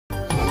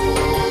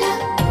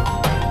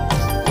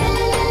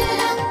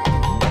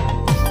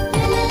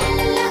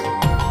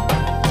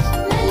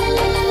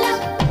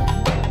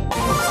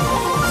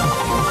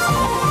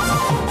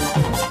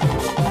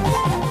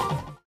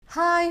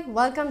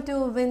welcome to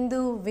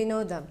Vindu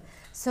Vinodam.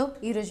 So,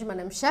 ఈరోజు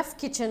మనం chef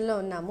కిచెన్లో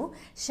ఉన్నాము.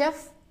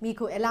 షెఫ్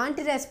మీకు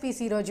ఎలాంటి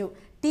రెసిపీస్ ఈరోజు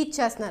టీచ్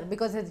చేస్తున్నారు,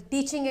 బికాజ్ అది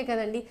టీచింగే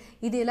కదండి.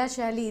 ఇది ఇలా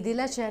చేయాలి, ఇది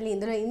ఇలా చేయాలి,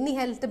 ఇందులో ఇన్ని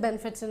హెల్త్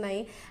బెనిఫిట్స్ ఉన్నాయి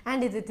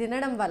అండ్ ఇది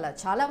తినడం వల్ల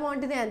చాలా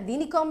బాగుంటుంది అండ్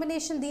దీని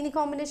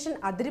కాంబినేషన్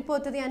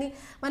అదిరిపోతుంది అని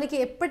మనకి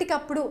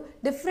ఎప్పటికప్పుడు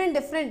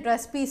డిఫరెంట్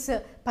రెసిపీస్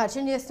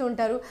పరిచయం చేస్తూ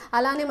ఉంటారు.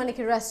 అలానే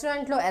మనకి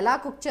రెస్టారెంట్లో ఎలా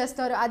కుక్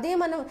చేస్తారో అదే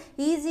మనం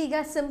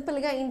ఈజీగా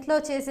సింపుల్గా ఇంట్లో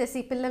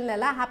చేసేసి పిల్లల్ని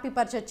ఎలా హ్యాపీ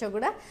పరచొచ్చో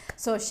కూడా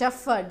సో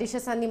షెఫ్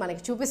డిషెస్ అన్నీ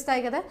మనకి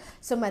చూపిస్తాయి కదా.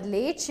 సో మరి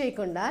లేట్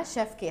చేయకుండా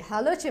షెఫ్కి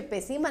హలో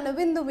చెప్పేసి మన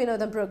విందు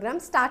వినోదం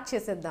ప్రోగ్రామ్ స్టార్ట్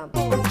చేసేద్దాం.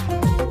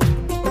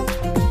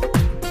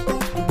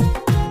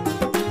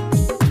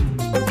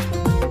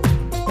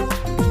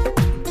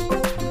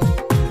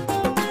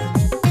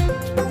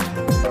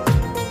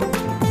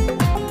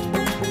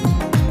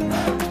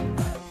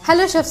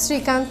 Hello chef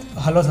Srikanth.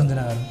 Hello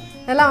Sanjana గారు,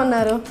 ఎలా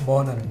ఉన్నారు?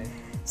 బాగున్నారండి.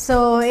 సో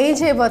ఏం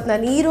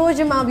చేయబోతున్నారు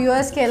ఈరోజు? మా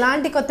వ్యూవర్స్కి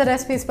ఎలాంటి కొత్త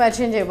రెసిపీస్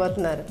పరిచయం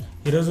చేయబోతున్నారు?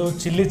 ఈరోజు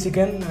chilli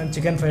chicken and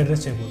chicken fried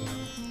rice చేయబోతున్నాను.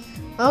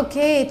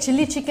 Okay,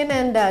 chilli chicken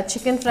and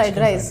chicken fried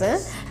rice.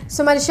 So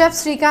మరి షెఫ్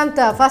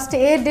శ్రీకాంత్ ఫస్ట్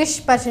ఏ డిష్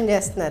పరిచయం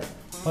చేస్తున్నారు?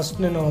 ఫస్ట్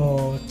నేను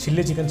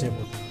చిల్లీ చికెన్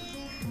చేయబోతున్నాను.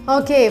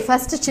 ఓకే,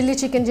 ఫస్ట్ చిల్లీ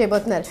చికెన్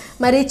చేయబోతున్నారు.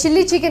 మరి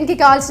చిల్లీ చికెన్కి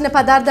కావాల్సిన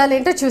పదార్థాలు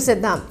ఏంటో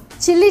చూసేద్దాం.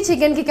 చిల్లీ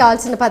చికెన్కి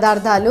కావాల్సిన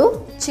పదార్థాలు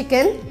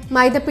chicken,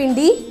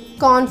 మైదాపిండి,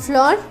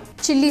 cornflour,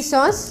 chilli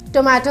sauce,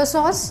 tomato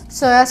sauce,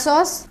 soya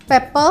sauce,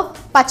 pepper,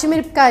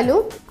 పచ్చిమిరపకాయలు,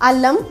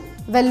 అల్లం,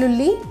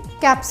 వెల్లుల్లి,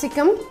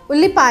 క్యాప్సికమ్,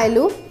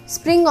 ఉల్లిపాయలు,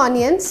 స్ప్రింగ్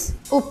ఆనియన్స్,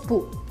 ఉప్పు,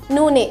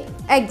 నూనె,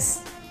 ఎగ్స్.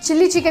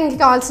 చిల్లీ చికెన్కి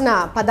కావాల్సిన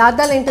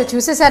పదార్థాలు ఏంటో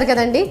చూసేశారు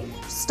కదండి.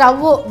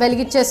 స్టవ్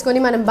వెలిగించేసుకొని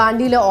మనం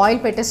బాండీలో ఆయిల్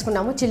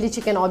పెట్టేసుకున్నాము. చిల్లీ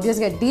చికెన్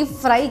ఆబ్వియస్గా డీప్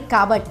ఫ్రై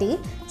కాబట్టి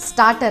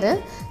స్టార్టర్.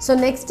 సో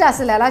నెక్స్ట్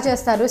అసలు ఎలా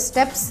చేస్తారు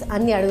స్టెప్స్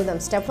అన్నీ అడుగుదాం.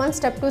 Step 1,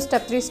 step 2,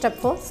 step 3, step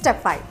 4,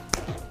 step 5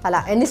 అలా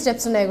ఎన్ని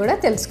స్టెప్స్ ఉన్నాయో కూడా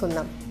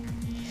తెలుసుకుందాం.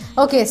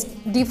 ఓకే,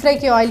 డీప్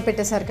ఫ్రైకి ఆయిల్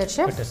పెట్టేశారు కదా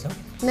షెఫ్.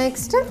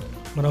 నెక్స్ట్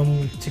మనం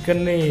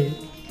చికెన్ని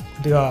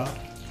కొద్దిగా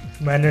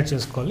మ్యారినేట్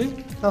చేసుకోవాలి.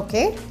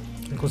 ఓకే,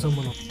 ఇంకోసం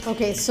మనం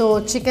ఓకే సో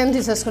చికెన్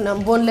తీసేసుకున్నాం.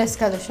 బోన్లెస్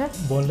కదా షెఫ్?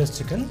 Boneless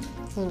chicken.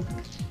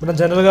 మనం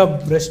జనరల్గా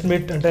బ్రెస్ట్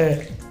మీట్ అంటే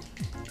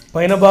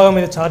పైన భాగం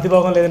మీద ఛాతీ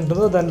భాగం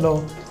లేదంటుందో దానిలో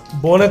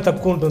బోనే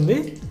తక్కువ ఉంటుంది.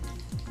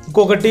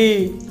 ఇంకొకటి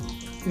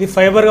ఇది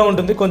ఫైబర్గా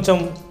ఉంటుంది, కొంచెం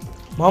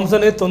మాంసం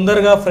అనేది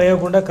తొందరగా ఫ్రై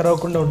అవ్వకుండా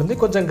కరవకుండా ఉంటుంది,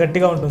 కొంచెం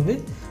గట్టిగా ఉంటుంది.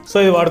 సో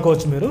ఇది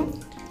వాడుకోవచ్చు మీరు.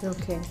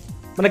 ఓకే,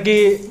 మనకి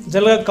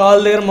జనరల్గా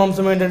కాళ్ళ దగ్గర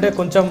మాంసం ఏంటంటే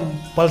కొంచెం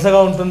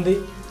పలసగా ఉంటుంది,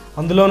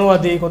 అందులోనూ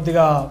అది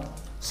కొద్దిగా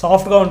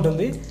సాఫ్ట్గా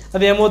ఉంటుంది.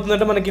 అది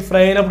ఏమవుతుందంటే మనకి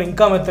ఫ్రై అయినప్పుడు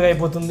ఇంకా మెత్తగా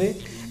అయిపోతుంది.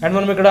 అండ్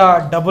మనం ఇక్కడ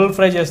డబుల్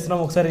ఫ్రై చేస్తున్నాం,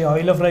 ఒకసారి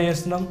ఆయిల్లో ఫ్రై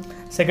చేస్తున్నాం,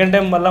 సెకండ్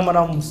టైం మళ్ళీ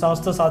మనం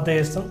సాస్తో సాతే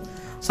చేస్తాం.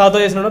 సాతో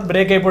చేసినప్పుడు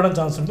బ్రేక్ అయిపోవడం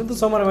ఛాన్స్ ఉంటుంది.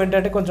 సో మనం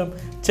ఏంటంటే కొంచెం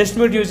చెస్ట్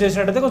మీట్ యూజ్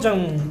చేసినట్టయితే కొంచెం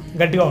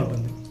గట్టిగా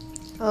ఉంటుంది.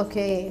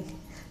 ఓకే,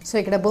 సో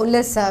ఇక్కడ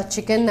బోన్లెస్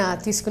చికెన్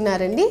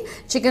తీసుకున్నారండి.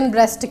 చికెన్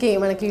బ్రెస్ట్కి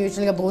మనకి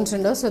యూజువల్గా బోన్స్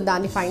ఉండవు, సో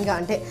దాన్ని ఫైన్గా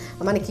అంటే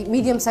మనకి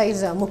మీడియం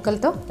సైజ్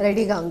ముక్కలతో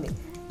రెడీగా ఉంది.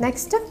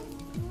 నెక్స్ట్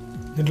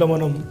దీంట్లో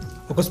మనం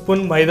 1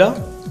 స్పూన్ మైదా,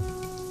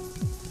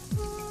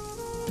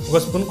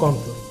 1 స్పూన్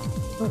కార్న్ఫ్లోర్.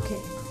 ఓకే,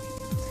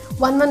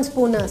 1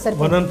 స్పూన్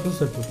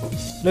సరిపోతుంది.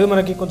 లేదు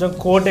మనకి కొంచెం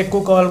కోట్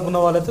ఎక్కువ కావాలనుకున్న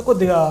వాళ్ళైతే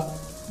కొద్దిగా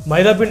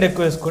మైదా పిండి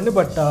ఎక్కువ వేసుకోండి,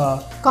 బట్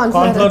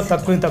కార్న్ఫ్లోర్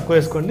తక్కువ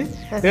వేసుకోండి.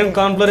 నేను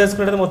కార్న్ఫ్లోర్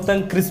వేసుకుంటే మొత్తం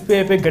క్రిస్పీ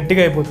అయిపోయి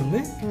గట్టిగా అయిపోతుంది,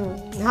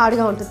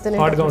 హార్డ్గా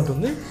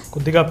ఉంటుంది.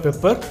 కొద్దిగా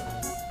పెప్పర్,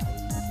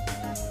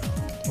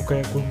 ఒక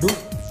గుడ్డు,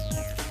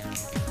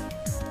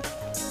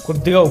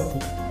 కొద్దిగా ఉప్పు.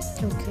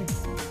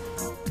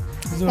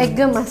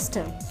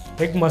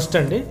 ఎగ్ మస్ట్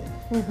అండి.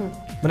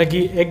 మనకి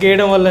ఎగ్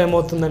వేయడం వల్ల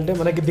ఏమవుతుందంటే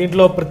మనకి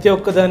దీంట్లో ప్రతి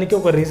ఒక్క దానికి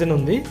ఒక రీజన్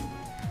ఉంది.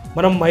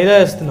 మనం మైదా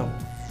వేస్తున్నాం,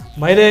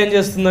 మైదా ఏం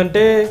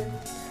చేస్తుందంటే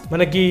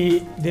మనకి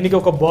దీనికి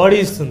ఒక బాడీ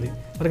ఇస్తుంది,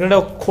 మనకంటే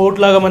ఒక కోట్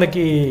లాగా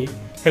మనకి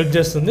హెల్ప్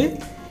చేస్తుంది.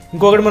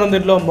 ఇంకొకటి మనం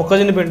దీంట్లో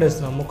మొక్కజొన్న పిండి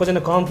వేస్తున్నాం.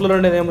 మొక్కజొన్న కార్న్ఫ్లోర్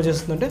అనేది ఏమో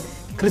చేస్తుందంటే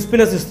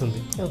క్రిస్పీనెస్ ఇస్తుంది.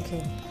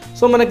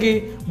 సో మనకి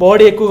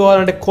బాడీ ఎక్కువ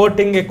కావాలంటే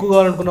కోటింగ్ ఎక్కువ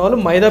కావాలనుకున్న వాళ్ళు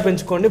మైదా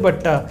పెంచుకోండి,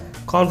 బట్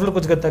కార్న్ఫ్లోర్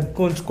కొంచెం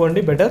తక్కువ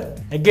ఉంచుకోండి బెటర్.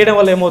 ఎగ్ వేయడం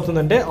వల్ల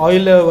ఏమవుతుందంటే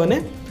ఆయిల్ అనే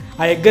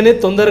ఆ ఎగ్ అనేది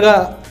తొందరగా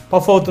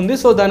పఫ్ అవుతుంది.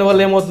 సో దానివల్ల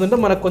ఏమవుతుందంటే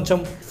మనకు కొంచెం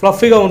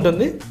ఫ్లఫీగా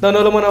ఉంటుంది.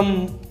 దానివల్ల మనం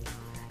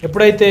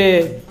ఎప్పుడైతే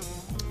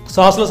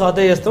సాస్లో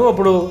సాతే చేస్తామో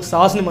అప్పుడు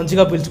సాస్ని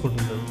మంచిగా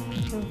పీల్చుకుంటుంది.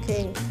 ఓకే,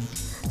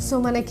 సో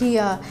మనకి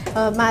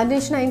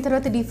మ్యారినేషన్ అయిన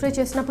తర్వాత డీప్ ఫ్రై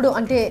చేసినప్పుడు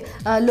అంటే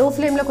లో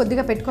ఫ్లేమ్లో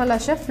కొద్దిగా పెట్టుకోవాలా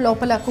షెఫ్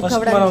లోపల కుక్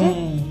అవ్వడానికి? మనం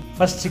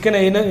ఫస్ట్ చికెన్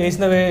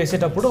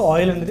వేసేటప్పుడు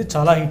ఆయిల్ అనేది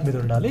చాలా హీట్ మీద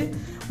ఉండాలి.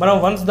 మనం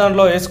వన్స్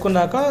దాంట్లో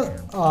వేసుకున్నాక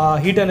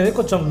హీట్ అనేది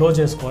కొంచెం లో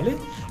చేసుకోవాలి.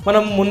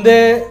 మనం ముందే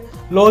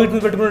లో హీట్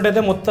మీద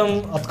పెట్టుకున్నట్టయితే మొత్తం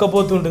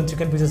అతకపోతూ ఉంటుంది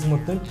చికెన్ పీసెస్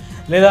మొత్తం.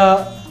 లేదా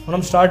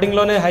మనం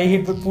స్టార్టింగ్లోనే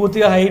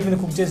పూర్తిగా హై హీట్ మీద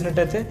కుక్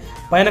చేసినట్టయితే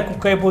పైన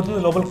కుక్ అయిపోతుంది,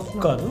 లోపల కుక్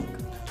కాదు.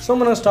 సో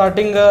మనం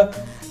స్టార్టింగ్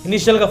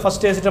ఇనిషియల్గా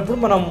ఫస్ట్ వేసేటప్పుడు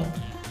మనం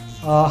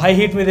హై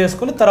హీట్ మీద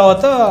వేసుకొని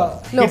తర్వాత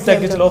హీట్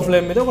తగ్గించి లో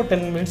ఫ్లేమ్ మీద ఒక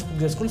 10 minutes కుక్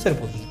చేసుకుని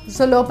సరిపోతుంది.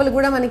 సో లోపల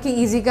కూడా మనకి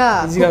ఈజీగా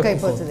కుక్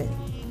అయిపోతుంది.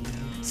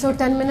 So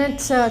 10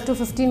 minutes to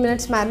 15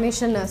 minutes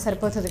marination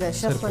సరిపోతుంది కదా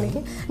షెఫ్ మనకి?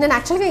 నేను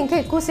యాక్చువల్గా ఇంకా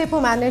ఎక్కువసేపు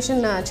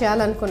మ్యారినేషన్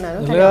చేయాలనుకున్నాను.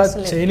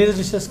 చైనీస్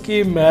డిషెస్కి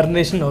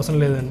మ్యారినేషన్ అవసరం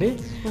లేదండి.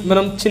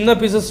 మనం చిన్న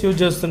పీసెస్ యూజ్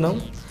చేస్తున్నాం,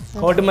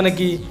 కాబట్టి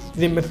మనకి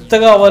ఇది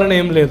మెత్తగా అవ్వాలని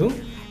ఏం లేదు.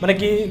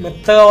 మనకి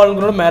మెత్తగా అవ్వాలని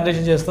కూడా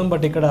మ్యారినేషన్ చేస్తాం,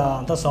 బట్ ఇక్కడ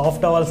అంత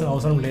సాఫ్ట్ అవ్వాల్సిన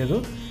అవసరం లేదు.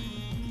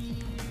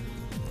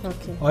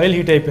 ఆయిల్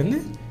హీట్ అయిపోయింది.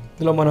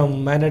 ఇందులో మనం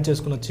మ్యారినేట్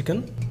చేసుకున్న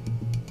చికెన్,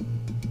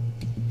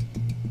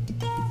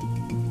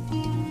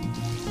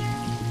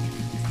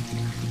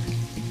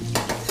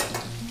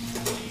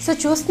 సో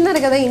చూస్తున్నారు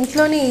కదా,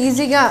 ఇంట్లోనే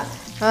ఈజీగా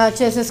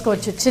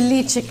చేసేసుకోవచ్చు చిల్లీ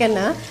చికెన్.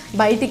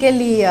 బయటికి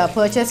వెళ్ళి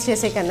పర్చేస్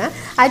చేసే కన్నా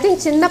ఐ థింక్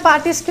చిన్న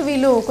పార్టీస్కి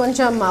వీళ్ళు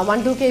కొంచెం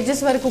 1-2 kgs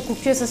వరకు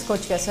కుక్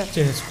చేసేసుకోవచ్చు కదా సార్.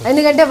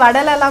 ఎందుకంటే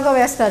వడలు ఎలాగో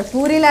వేస్తారు,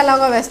 పూరీలు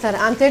ఎలాగో వేస్తారు,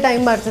 అంతే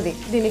టైం పడుతుంది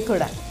దీనికి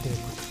కూడా.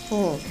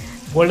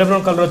 గోల్డెన్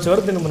బ్రౌన్ కలర్ వచ్చే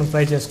వరకు దీన్ని మనం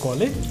ఫ్రై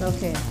చేసుకోవాలి.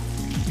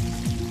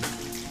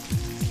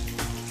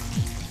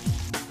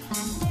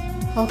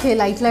 ఓకే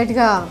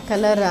లైట్గా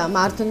కలర్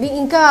మారుతుంది.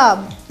 ఇంకా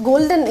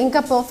గోల్డెన్, ఇంకా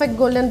పర్ఫెక్ట్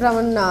గోల్డెన్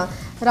బ్రౌన్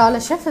రావాలా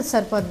షెఫ్?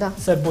 సరిపోద్దా?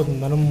 సరిపోతుంది.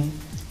 మనం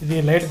ఇది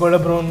లైట్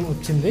గోల్డెన్ బ్రౌన్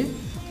వచ్చింది,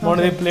 మనం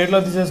ఇది ప్లేట్లో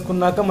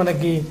తీసేసుకున్నాక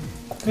మనకి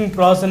కుకింగ్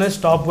ప్రాసెస్ అనేది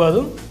స్టాప్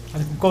కాదు,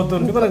 అది కుక్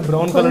అవుతుంటే మనకి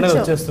బ్రౌన్ కలర్ అనేది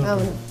వచ్చేస్తుంది.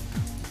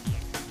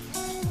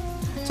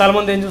 చాలా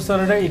మంది ఏం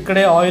చూస్తారంటే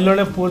ఇక్కడే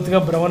ఆయిల్లోనే పూర్తిగా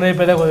బ్రౌన్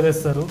అయిపోయేదా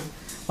వదిలేస్తారు,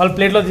 వాళ్ళు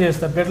ప్లేట్లో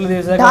తీసేస్తారు. ప్లేట్లో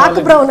తీసేసాక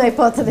డార్క్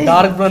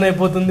బ్రౌన్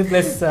అయిపోతుంది,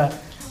 ప్లస్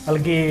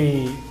వాళ్ళకి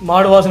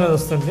మాడు వాసన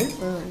వస్తుంది.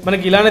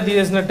 మనకి ఇలానే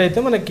తీసేసినట్టయితే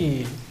మనకి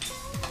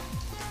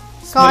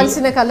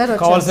కావాల్సిన కలర్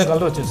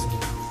వచ్చేస్తుంది.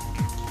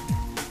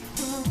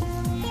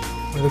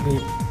 మనకి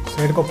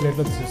సైడ్కి ఒక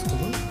ప్లేట్లో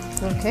తీసేసుకుందాం.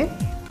 ఓకే,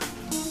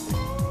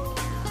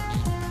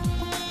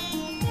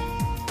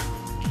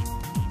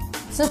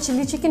 సో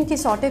చిల్లీ చికెన్కి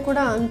సాటే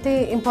కూడా అంతే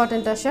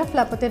ఇంపార్టెంటా షెఫ్,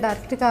 లేకపోతే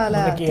డైరెక్ట్గా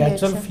అలా? మనకి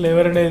యాక్చువల్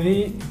ఫ్లేవర్ అనేది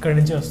ఇక్కడ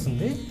నుంచి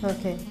వస్తుంది.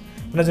 ఓకే,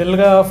 మన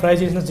జనరల్గా ఫ్రై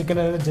చేసిన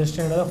చికెన్ అనేది జస్ట్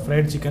ఏంటంటే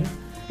ఫ్రైడ్ చికెన్.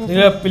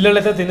 ఇంకా పిల్లలు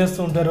అయితే తినేస్తూ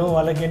ఉంటారు,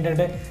 వాళ్ళకి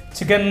ఏంటంటే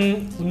చికెన్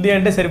ఉంది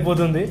అంటే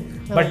సరిపోతుంది.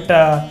 బట్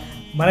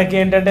మనకి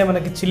ఏంటంటే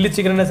మనకి చిల్లీ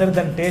చికెన్ అయినా సరే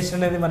దాని టేస్ట్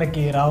అనేది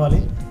మనకి రావాలి.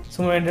 సో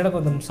మనం ఏంటంటే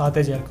కొంచెం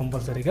సాతే చేయాలి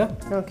కంపల్సరీగా.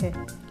 ఓకే,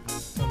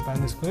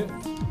 ప్యాన్ తీసుకుని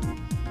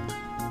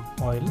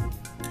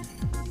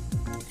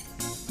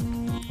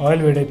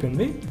ఆయిల్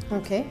వేడైపోయింది.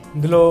 ఓకే,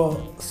 ఇందులో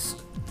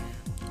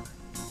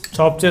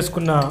చాప్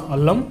చేసుకున్న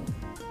అల్లం,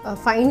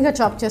 ఫైన్గా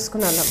చాప్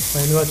చేసుకున్న అల్లం,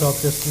 ఫైన్గా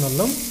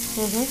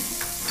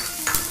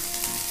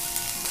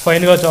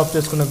చాప్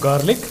చేసుకున్న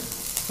garlic.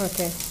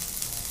 Okay,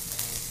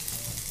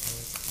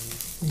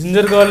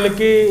 ginger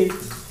గార్లిక్కి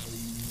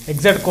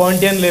exact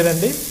quantity అని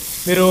లేదండి.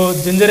 మీరు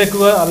జింజర్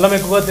ఎక్కువగా, అల్లం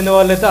ఎక్కువగా తినే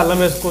వాళ్ళైతే అల్లం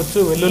వేసుకోవచ్చు,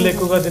 వెల్లుల్లి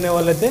ఎక్కువగా తినే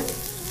వాళ్ళైతే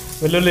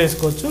వెల్లుల్లి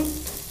వేసుకోవచ్చు,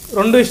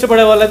 రెండు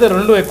ఇష్టపడే వాళ్ళైతే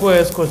రెండు ఎక్కువ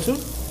వేసుకోవచ్చు.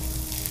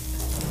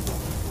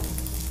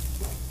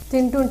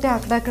 తింటుంటే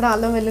అక్కడక్కడ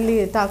అల్లం వెల్లుల్లి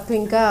తాకుతూ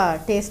ఇంకా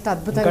టేస్ట్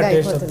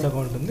అద్భుతంగా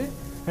ఉంటుంది.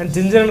 అండ్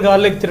జింజర్ అండ్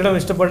గార్లిక్ తినడం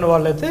ఇష్టపడిన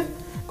వాళ్ళైతే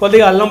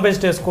కొద్దిగా అల్లం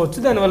పేస్ట్ వేసుకోవచ్చు,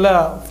 దానివల్ల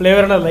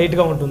ఫ్లేవర్ అనేది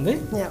లైట్గా ఉంటుంది.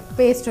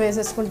 పేస్ట్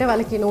వేసేసుకుంటే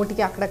వాళ్ళకి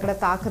నోటికి అక్కడక్కడ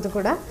తాకదు,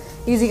 కూడా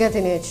ఈజీగా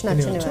తినేయచ్చు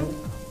నచ్చిన వాళ్ళు.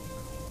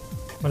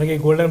 మనకి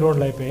గోల్డెన్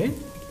బ్రౌన్ అయిపోయి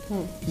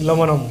ఇలా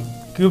మనం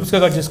క్యూబ్స్గా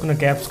కట్ చేసుకున్న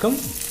క్యాప్సికమ్.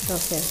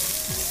 ఓకే,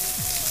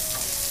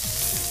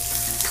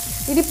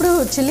 ఇది ఇప్పుడు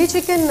చిల్లీ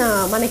చికెన్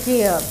మనకి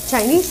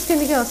చైనీస్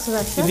కిందకే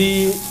వస్తుందా? ఇది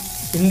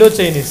ఇండో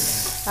చైనీస్.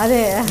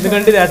 అదే,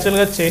 ఎందుకంటే ఇది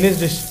యాక్చువల్గా చైనీస్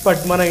డిష్,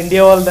 బట్ మన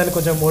ఇండియా వాళ్ళు దాన్ని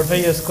కొంచెం మోడిఫై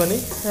చేసుకొని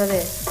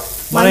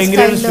మన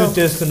ఇంగ్రీడియంట్స్ యూజ్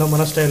చేస్తున్నాం.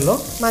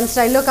 మన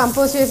స్టైల్లో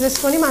కంపోజ్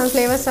చేసేసుకొని మన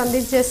ఫ్లేవర్స్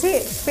అందించేసి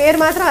పేరు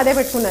మాత్రం అదే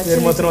పెట్టుకున్నారు.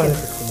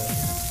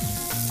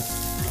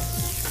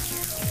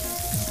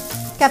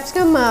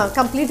 క్యాప్సికమ్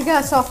కంప్లీట్ గా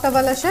సాఫ్ట్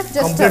అవ్వాలా షెఫ్?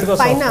 జస్ట్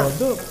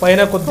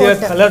పైన కొద్దిగా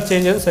కలర్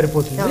చేంజ్ అయితే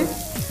సరిపోతుంది.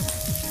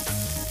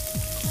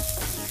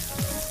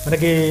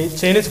 మనకి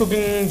చైనీస్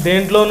కుకింగ్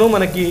దేంట్లోనూ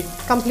మనకి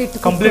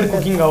కంప్లీట్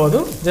కుకింగ్ అవ్వదు,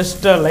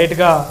 జస్ట్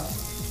లైట్గా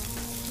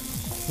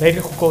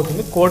కుక్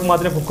అవుతుంది, కోట్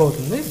మాత్రమే కుక్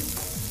అవుతుంది.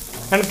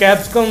 అండ్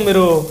క్యాప్సికమ్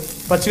మీరు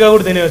పచ్చిగా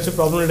కూడా తినేయచ్చు,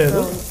 ప్రాబ్లం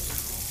లేదు.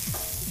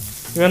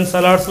 ఈవెన్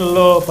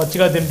సలాడ్స్లలో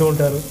పచ్చిగా తింటూ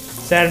ఉంటారు,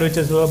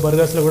 శాండ్విచెస్లో,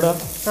 బర్గర్స్లో కూడా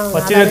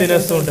పచ్చిగా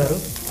తినేస్తూ ఉంటారు.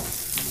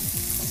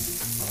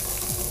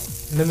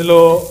 ఇందులో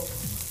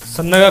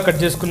సన్నగా కట్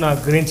చేసుకున్న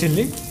green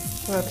chilli.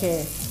 Okay,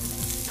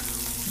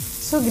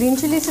 so green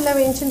chillies ఇలా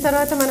వేయించిన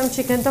తర్వాత మనం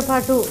చికెన్తో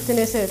పాటు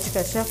తినేసేయచ్చు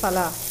కదా షెఫ్?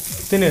 అలా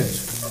తినేయచ్చు,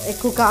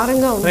 ఎక్కువ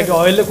కారంగా ఉంది, మనకి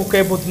ఆయిల్లో కుక్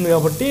అయిపోతుంది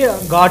కాబట్టి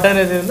ఘాట్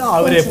అనేది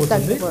ఆవిరి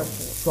అయిపోతుంది,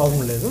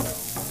 ప్రాబ్లం లేదు.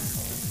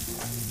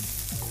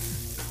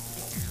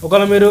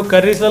 ఒకవేళ మీరు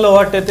కర్రీస్లలో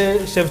వాటైతే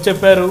షెఫ్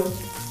చెప్పారు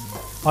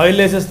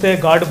ఆయిల్ వేసేస్తే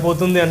ఘాటు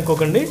పోతుంది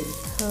అనుకోకండి.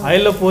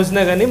 ఆయిల్లో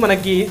పోసినా కానీ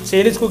మనకి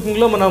చైనీస్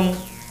కుకింగ్లో మనం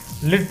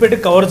లిడ్ పెట్టి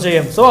కవర్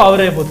చేయం, సో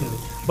ఆవిరి అయిపోతుంది.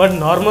 బట్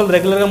నార్మల్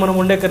రెగ్యులర్గా మనం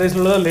ఉండే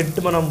కర్రీస్లలో లిడ్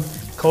మనం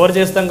కవర్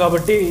చేస్తాం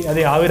కాబట్టి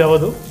అది ఆవిరి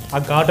అవ్వదు, ఆ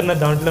ఘాటు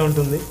అనేది దాంట్లో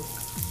ఉంటుంది.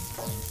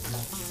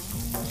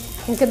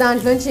 ఇంకా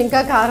దాంట్లోంచి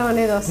ఇంకా కారం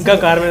అనేది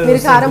వస్తుంది.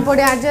 మీరు కారం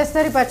పొడి యాడ్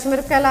చేస్తారు,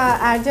 పచ్చిమిరపకాయలు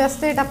యాడ్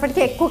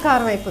చేసేటప్పటికి ఎక్కువ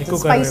కారం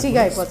అయిపోతుంది,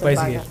 స్పైసీగా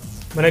అయిపోతుంది.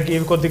 మనకి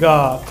ఇవి కొద్దిగా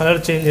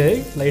కలర్ చేంజ్ అయ్యాయి,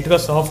 లైట్గా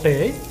సాఫ్ట్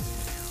అయ్యాయి.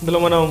 ఇందులో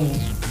మనం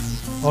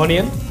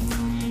ఆనియన్,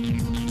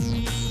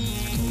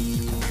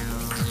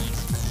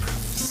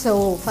 సో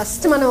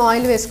ఫస్ట్ మనం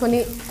ఆయిల్ వేసుకొని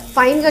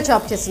ఫైన్గా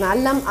చాప్ చేసిన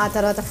అల్లం, ఆ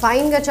తర్వాత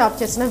ఫైన్గా చాప్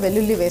చేసిన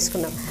వెల్లుల్లి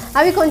వేసుకున్నాం.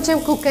 అవి కొంచెం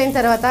కుక్ అయిన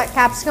తర్వాత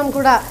క్యాప్సికమ్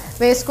కూడా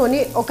వేసుకొని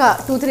ఒక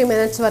 2-3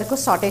 మినిట్స్ వరకు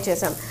సాటే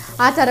చేసాం.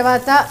 ఆ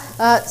తర్వాత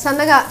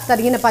సన్నగా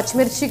తరిగిన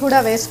పచ్చిమిర్చి కూడా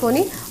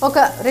వేసుకొని ఒక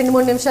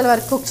 2-3 నిమిషాల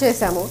వరకు కుక్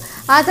చేసాము.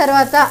 ఆ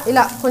తర్వాత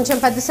ఇలా కొంచెం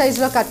పెద్ద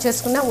సైజులో కట్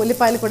చేసుకున్న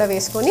ఉల్లిపాయలు కూడా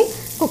వేసుకొని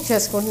కుక్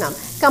చేసుకుంటున్నాం.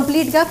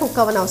 కంప్లీట్గా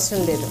కుక్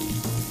అవ్వనవసరం లేదు.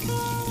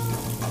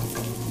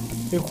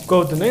 కుక్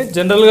అవుతున్నాయి.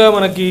 జనరల్గా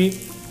మనకి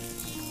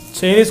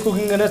చైనీస్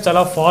కుకింగ్ అనేది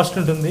చాలా ఫాస్ట్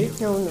ఉంటుంది.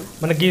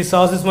 మనకి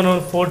సాసెస్ మనం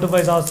 4 to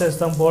 5 సాసెస్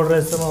వేస్తాం, పౌడర్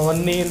వేస్తాం,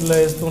 అవన్నీ ఇందులో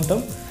వేస్తూ ఉంటాం.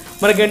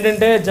 మనకి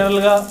ఏంటంటే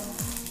జనరల్గా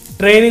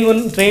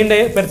ట్రైన్డ్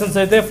అయ్యే పర్సన్స్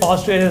అయితే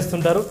ఫాస్ట్గా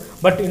వేసేస్తుంటారు.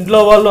 బట్ ఇంట్లో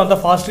వాళ్ళు అంత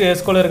ఫాస్ట్గా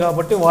వేసుకోలేరు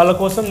కాబట్టి వాళ్ళ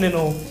కోసం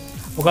నేను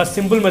ఒక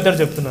సింపుల్ మెథడ్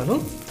చెప్తున్నాను.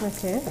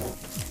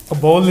 ఒక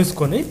బౌల్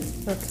తీసుకొని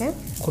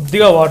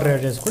కొద్దిగా వాటర్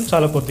యాడ్ చేసుకొని,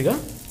 చాలా కొద్దిగా,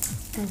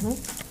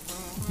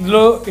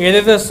 ఇందులో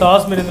ఏదైతే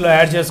సాస్ మీరు ఇందులో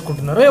యాడ్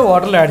చేసుకుంటున్నారో ఏ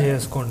వాటర్లో యాడ్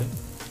చేసుకోండి.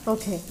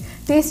 ఓకే,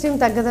 టేస్ట్ ఏం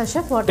తగ్గదా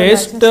షెఫ్?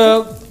 టేస్ట్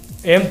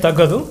ఏం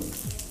తగ్గదు,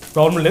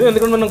 ప్రాబ్లం లేదు.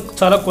 ఎందుకంటే మనం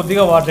చాలా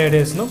కొద్దిగా వాటర్ యాడ్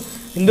చేస్తున్నాం.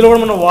 ఇందులో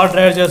కూడా మనం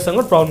వాటర్ యాడ్ చేస్తాం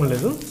కూడా ప్రాబ్లం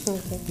లేదు.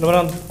 ఇందులో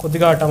మనం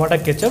కొద్దిగా టమాటా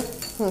కెచప్,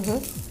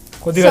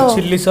 కొద్దిగా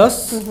చిల్లీ సాస్.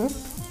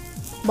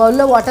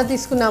 బౌల్లో వాటర్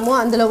తీసుకున్నాము,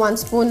 అందులో 1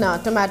 స్పూన్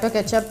టొమాటో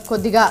కెచప్,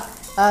 కొద్దిగా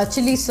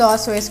చిల్లీ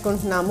సాస్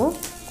వేసుకుంటున్నాము,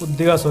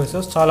 కొద్దిగా సోయా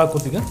సాస్, చాలా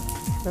కొద్దిగా.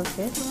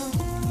 ఓకే,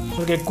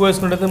 మనకి ఎక్కువ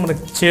వేసుకుంటే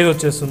మనకి చేదు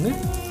వచ్చేస్తుంది.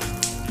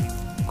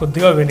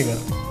 కొద్దిగా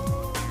వెనిగర్,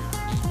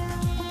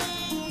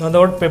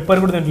 దాంతోపాటు పెప్పర్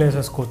కూడా దీంట్లో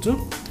వేసేసుకోవచ్చు.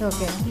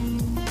 ఓకే,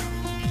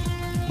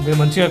 ఇది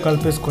మంచిగా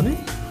కలిపేసుకొని.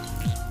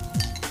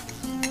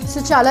 సో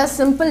చాలా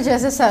సింపుల్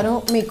చేసేసారు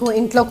మీకు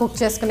ఇంట్లో కుక్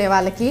చేసుకునే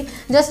వాళ్ళకి.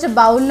 జస్ట్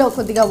బౌల్లో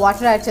కొద్దిగా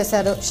వాటర్ యాడ్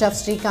చేశారు షెఫ్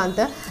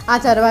శ్రీకాంత్. ఆ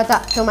తర్వాత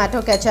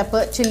టొమాటో కెచప్,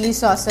 చిల్లీ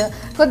సాస్,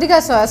 కొద్దిగా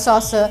సోయా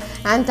సాస్,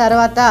 అండ్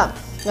తర్వాత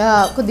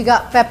కొద్దిగా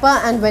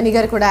పెప్పర్ అండ్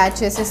వెనిగర్ కూడా యాడ్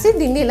చేసేసి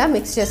దీన్ని ఇలా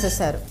మిక్స్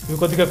చేసేసారు. ఇవి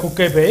కొద్దిగా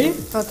కుక్ అయిపోయి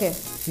ఓకే,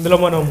 ఇందులో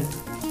మనం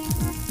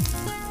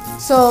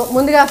సో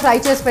ముందుగా ఫ్రై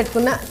చేసి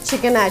పెట్టుకున్న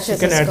చికెన్ యాడ్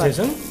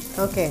చేసాం.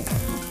 ఓకే,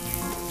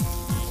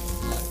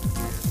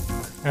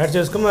 యాడ్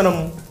చేసుకుని మనం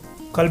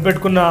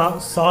కలిపెట్టుకున్న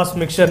సాస్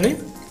మిక్చర్ని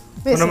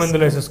మనం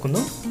ఇందులో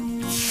వేసేసుకుందాం.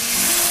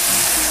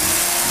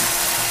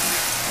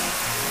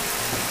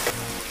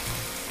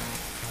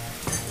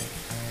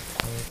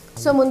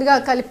 సో ముందుగా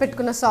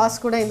కలిపెట్టుకున్న సాస్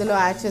కూడా ఇందులో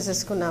యాడ్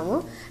చేసేసుకున్నాము.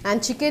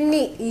 అండ్ చికెన్ని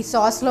ఈ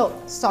సాస్లో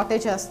సాటే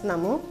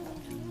చేస్తున్నాము.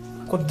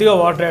 కొద్దిగా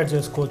వాటర్ యాడ్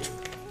చేసుకోవచ్చు.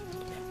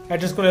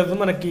 యాడ్ చేసుకునే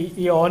మనకి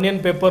ఈ ఆనియన్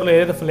పెప్పర్లో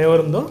ఏదైతే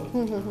ఫ్లేవర్ ఉందో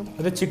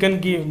అదే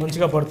చికెన్కి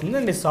మంచిగా పడుతుంది.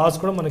 అండ్ ఈ సాస్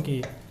కూడా మనకి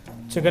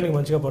చికెన్కి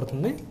మంచిగా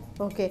పడుతుంది.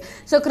 ఓకే,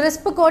 సో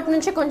క్రిస్ప్ కోట్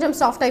నుంచి కొంచెం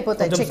సాఫ్ట్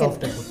అయిపోతాయి చికెన్.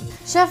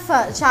 షెఫ్,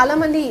 చాలా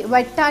మంది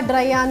వెట్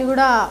డ్రై అని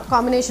కూడా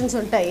కాంబినేషన్స్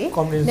ఉంటాయి.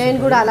 నేను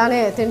కూడా అలానే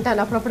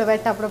తింటాను, అప్పుడప్పుడు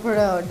వెట్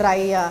అప్పుడప్పుడు డ్రై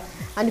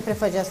అని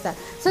ప్రిఫర్ చేస్తారు.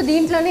 సో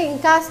దీంట్లోనే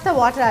ఇంకాస్త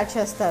వాటర్ యాడ్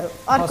చేస్తారు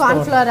ఆర్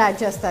కార్న్ ఫ్లోర్ యాడ్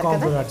చేస్తారు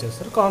కదా?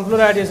 కార్న్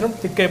ఫ్లోర్ యాడ్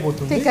చేసినప్పుడు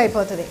థిక్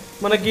అయిపోతుంది.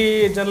 మనకి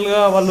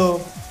జనరల్గా వాళ్ళు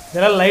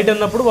ఎలా లైట్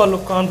అన్నప్పుడు వాళ్ళు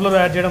కార్న్ ఫ్లోర్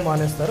యాడ్ చేయడం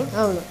మానేస్తారు.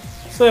 అవును,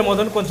 సో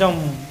ఏమవుతుంది, కొంచెం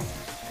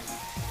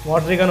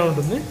వాటరీగానే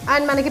ఉంటుంది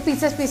అండ్ మనకి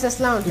పీసెస్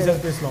లా ఉంటుంది.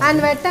 అండ్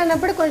వెట్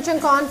అన్నప్పుడు కొంచెం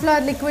కార్న్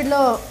ఫ్లోర్ లిక్విడ్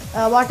లో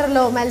వాటర్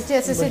లో మెల్ట్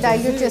చేసేసి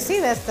డైల్యూట్ చేసి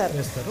వేస్తారు.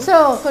 సో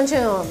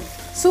కొంచెం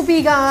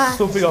సూపీగా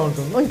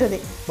ఉంటుంది.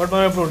 బట్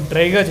మనం ఇప్పుడు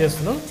డ్రైగా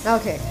చేస్తున్నాం.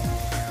 ఓకే,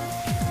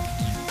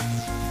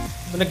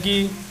 మనకి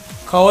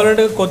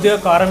కావాలంటే కొద్దిగా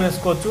కారం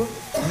వేసుకోవచ్చు.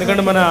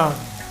 ఎందుకంటే మన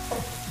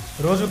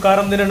రోజు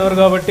కారం తినేవారు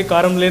కాబట్టి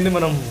కారం లేని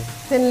మనం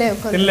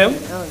తినలేం.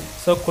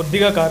 సో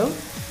కొద్దిగా కారం,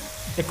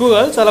 ఎక్కువ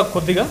కాదు, చాలా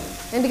కొద్దిగా.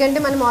 ఎందుకంటే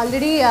మనం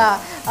ఆల్రెడీ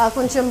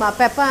కొంచెం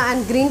పెప్పర్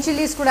అండ్ గ్రీన్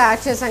చిల్లీస్ కూడా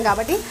యాడ్ చేసాం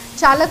కాబట్టి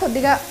చాలా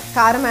కొద్దిగా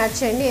కారం యాడ్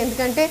చేయండి.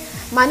 ఎందుకంటే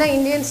మన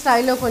ఇండియన్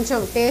స్టైల్లో కొంచెం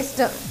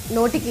టేస్ట్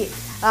నోటికి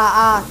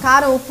ఆ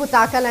కారం ఉప్పు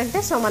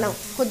తాకాలంటే సో మనం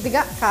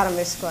కొద్దిగా కారం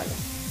వేసుకోవాలి.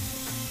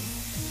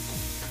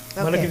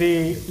 మనకి ఇది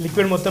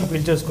లిక్విడ్ మొత్తం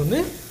పీల్చేసుకుంది.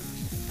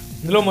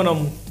 ఇందులో మనం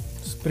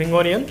స్ప్రింగ్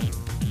ఆనియన్,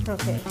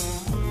 ఓకే,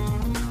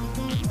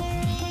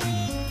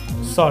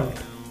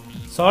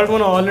 సాల్ట్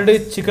మనం ఆల్రెడీ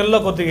చికెన్లో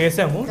కొద్దిగా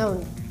వేసాము.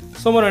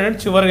 సో మనం ఏంటంటే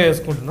చివరిగా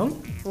వేసుకుంటున్నాం.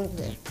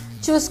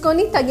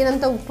 చూసుకొని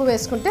తగినంత ఉప్పు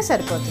వేసుకుంటే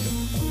సరిపోతుంది.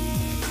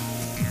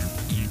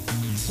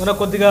 మనకు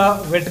కొద్దిగా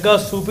వెట్గా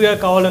సూపీగా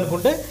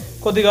కావాలనుకుంటే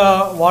కొద్దిగా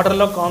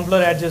వాటర్లో కార్న్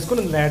ఫ్లోర్ యాడ్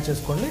చేసుకొని ఇందులో యాడ్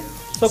చేసుకోండి.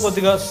 సో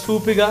కొద్దిగా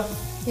సూపీగా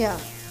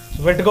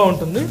వెట్గా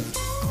ఉంటుంది.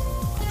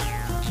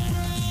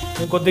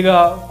 నేను కొద్దిగా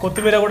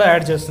కొత్తిమీర కూడా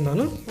యాడ్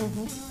చేస్తున్నాను.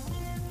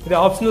 ఇది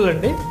ఆప్షనల్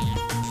అండి.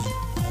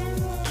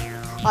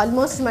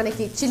 ఆల్మోస్ట్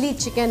మనకి చిల్లీ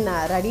చికెన్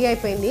రెడీ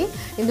అయిపోయింది.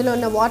 ఇందులో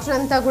ఉన్న వాటర్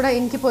అంతా కూడా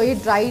ఇంకిపోయి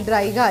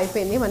డ్రైగా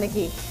అయిపోయింది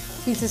మనకి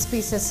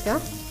పీసెస్గా.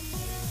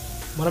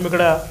 మనం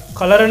ఇక్కడ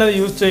కలర్ అనేది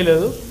యూజ్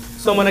చేయలేదు.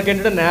 సో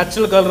మనకేంటంటే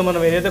న్యాచురల్ కలర్,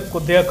 మనం ఏదైతే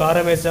కొద్దిగా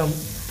కారం వేసాం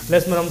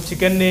ప్లస్ మనం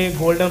చికెన్ని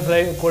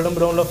గోల్డెన్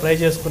బ్రౌన్లో ఫ్రై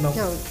చేసుకున్నాం,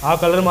 ఆ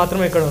కలర్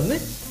మాత్రమే ఇక్కడ ఉంది.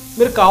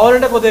 మీరు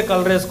కావాలంటే కొద్దిగా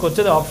కలర్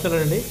వేసుకోవచ్చు, అది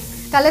ఆప్షనల్ అండి.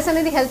 కలర్స్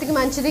అనేది హెల్త్కి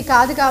మంచిది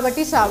కాదు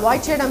కాబట్టి సో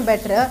అవాయిడ్ చేయడం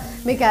బెటర్.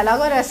 మీకు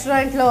ఎలాగో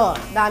రెస్టారెంట్లో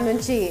దాని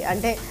నుంచి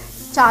అంటే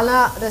చాలా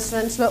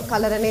రెస్టారెంట్స్లో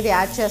కలర్ అనేది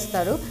యాడ్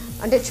చేస్తారు,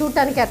 అంటే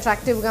చూడటానికి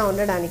అట్రాక్టివ్గా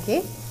ఉండడానికి.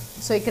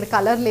 సో ఇక్కడ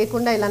కలర్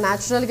లేకుండా ఇలా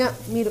న్యాచురల్గా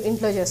మీరు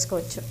ఇంట్లో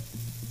చేసుకోవచ్చు.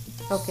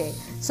 ఓకే,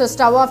 సో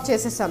స్టవ్ ఆఫ్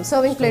చేసేసాం.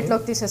 సర్వింగ్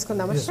ప్లేట్లోకి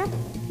తీసేసుకుందాం షెఫ్.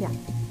 యా.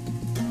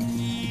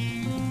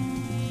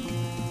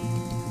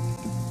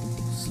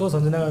 సో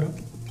సంజన గారు,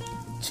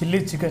 చిల్లీ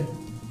చికెన్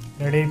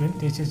రెడీ అయిపోయింది,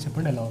 తీసేసి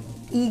చెప్పండి ఎలా ఉంది.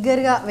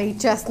 ఈగర్గా వెయిట్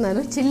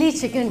చేస్తున్నాను చిల్లీ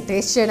చికెన్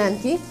టేస్ట్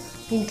చేయడానికి.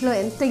 ఇంట్లో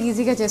ఎంత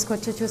ఈజీగా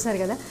చేసుకోవచ్చో చూసారు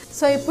కదా.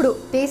 సో ఇప్పుడు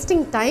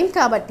టేస్టింగ్ టైం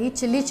కాబట్టి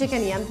చిల్లీ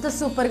చికెన్ ఎంత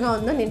సూపర్గా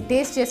ఉందో నేను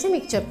టేస్ట్ చేసి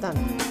మీకు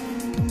చెప్తాను.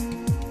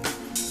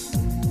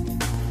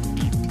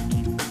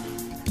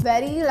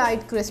 వెరీ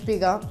లైట్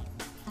క్రిస్పీగా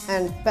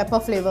and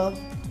pepper flavour,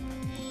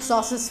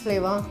 sauces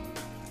flavour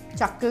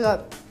చక్కగా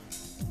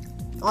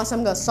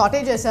ఆసమ్గా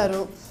సాటే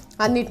చేశారు.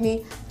 అన్నిటినీ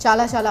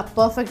చాలా చాలా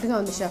పర్ఫెక్ట్గా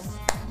ఉంది షెఫ్.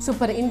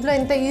 సూపర్. ఇంట్లో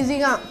ఎంత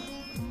ఈజీగా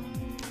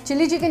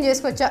చిల్లీ చికెన్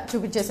చేసుకొచ్చా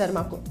చూపించేశారు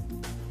మాకు.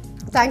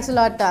 Thanks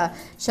lot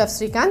chef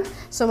Srikanth.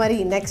 So మరి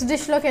నెక్స్ట్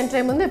డిష్లోకి ఎంటర్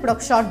అయ్యే ముందు ఇప్పుడు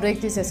ఒక షార్ట్ బ్రేక్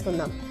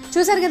తీసేసుకుందాం.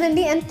 చూసారు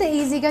కదండి ఎంత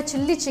ఈజీగా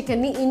చిల్లీ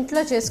చికెన్ని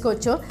ఇంట్లో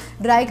చేసుకోవచ్చో.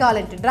 డ్రై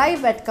కావాలంటే డ్రై,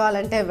 వెట్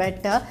కావాలంటే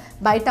వెట్,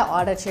 బయట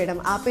ఆర్డర్ చేయడం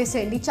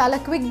ఆపేసేయండి. చాలా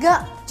క్విక్గా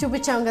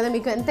చూపించాం కదా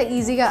మీకు ఎంత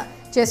ఈజీగా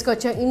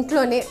చేసుకోవచ్చో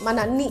ఇంట్లోనే. మన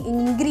అన్ని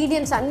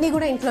ఇంగ్రీడియంట్స్ అన్నీ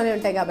కూడా ఇంట్లోనే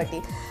ఉంటాయి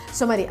కాబట్టి.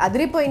 సో మరి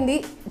అదిరిపోయింది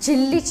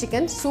చిల్లీ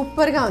చికెన్,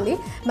 సూపర్గా ఉంది.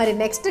 మరి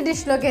నెక్స్ట్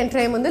డిష్లోకి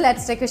ఎంటర్ అయ్యే ముందు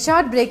let's take a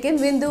short break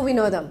in విందు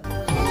వినోదం.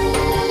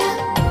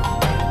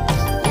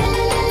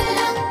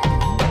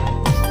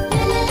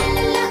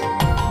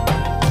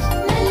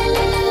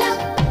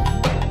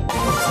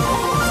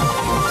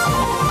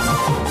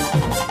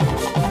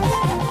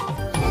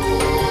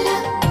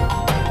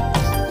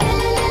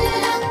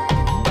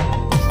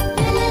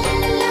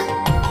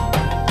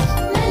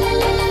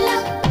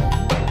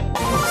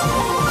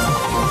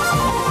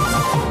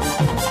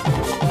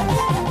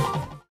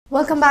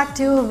 వెల్కమ్ బ్యాక్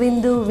టు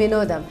విందు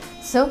వినోదం.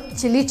 సో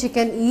చిల్లీ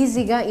చికెన్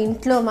ఈజీగా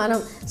ఇంట్లో మనం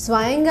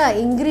స్వయంగా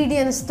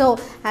ఇంగ్రీడియంట్స్తో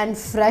అండ్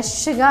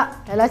ఫ్రెష్గా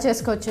ఎలా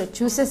చేసుకోవచ్చో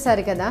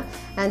చూసేస్తారు కదా.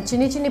 అండ్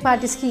చిన్ని చిన్ని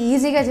పార్టీస్కి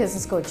ఈజీగా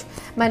చేసేసుకోవచ్చు.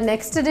 మరి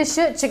next dish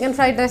chicken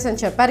fried rice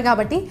అని చెప్పారు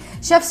కాబట్టి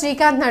షెఫ్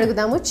శ్రీకాంత్ని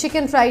అడుగుదాము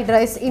చికెన్ ఫ్రైడ్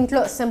రైస్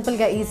ఇంట్లో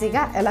సింపుల్గా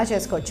ఈజీగా ఎలా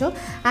చేసుకోవచ్చు.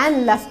 అండ్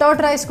లెఫ్ట్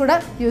అవుట్ రైస్ కూడా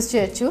యూస్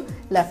చేయొచ్చు.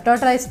 లెఫ్ట్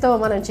అవుట్ రైస్తో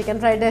మనం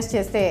చికెన్ ఫ్రైడ్ రైస్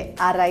చేస్తే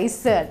ఆ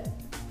రైస్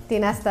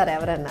తినేస్తారు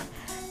ఎవరన్నా.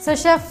 సో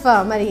షెఫ్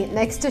మరి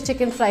నెక్స్ట్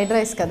చికెన్ ఫ్రైడ్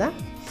రైస్ కదా.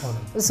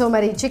 సో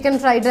మరి చికెన్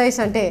ఫ్రైడ్ రైస్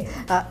అంటే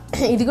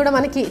ఇది కూడా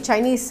మనకి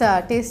చైనీస్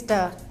టేస్ట్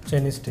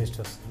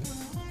వస్తుంది.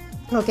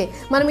 ఓకే,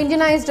 మనం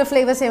ఇండియనైజ్డ్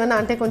ఫ్లేవర్స్ ఏమైనా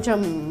అంటే కొంచెం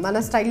మన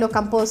స్టైల్లో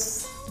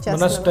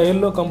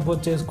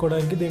కంపోజ్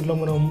చేసుకోవడానికి దీంట్లో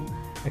మనం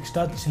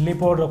ఎక్స్ట్రా చిల్లీ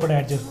పౌడర్ ఒకటి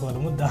యాడ్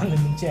చేసుకోగలము, దాని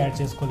నుంచి యాడ్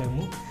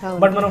చేసుకోలేము.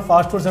 బట్ మనం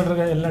ఫాస్ట్ ఫుడ్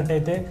సెంటర్కి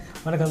వెళ్ళినట్టయితే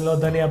మనకు అందులో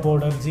ధనియా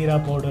పౌడర్, జీరా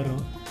పౌడరు,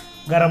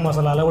 గరం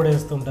మసాలా అలా కూడా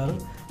వేస్తుంటారు.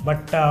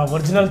 బట్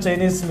ఒరిజినల్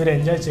చైనీస్ మీరు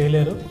ఎంజాయ్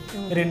చేయలేరు.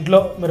 మీరు ఇంట్లో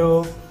మీరు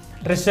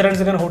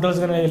రెస్టారెంట్స్ కానీ హోటల్స్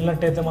కానీ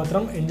వెళ్ళినట్టయితే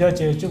మాత్రం ఎంజాయ్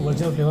చేయొచ్చు,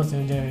 ఒరిజినల్ ఫ్లేవర్స్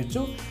ఎంజాయ్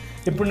చేయొచ్చు.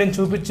 ఇప్పుడు నేను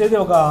చూపించేది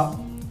ఒక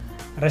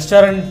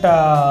restaurant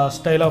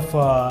style of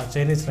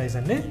Chinese rice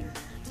అండి.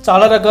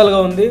 చాలా రకాలుగా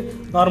ఉంది.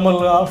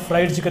 నార్మల్గా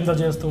ఫ్రైడ్ చికెన్తో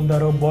చేస్తూ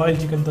ఉంటారు, బాయిల్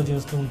చికెన్తో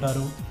చేస్తూ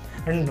ఉంటారు,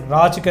 అండ్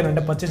రా చికెన్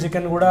అంటే పచ్చి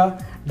చికెన్ కూడా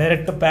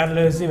డైరెక్ట్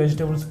ప్యాన్లో వేసి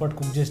వెజిటేబుల్స్ పాటు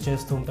కుక్ చేసి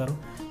చేస్తూ ఉంటారు.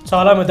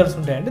 చాలా మెథడ్స్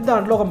ఉంటాయండి.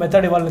 దాంట్లో ఒక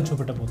మెథడ్ ఇవాళ నేను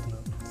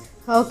చూపెట్టబోతున్నాను.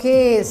 ఓకే,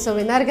 సో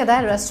విన్నారు కదా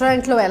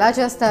రెస్టారెంట్లో ఎలా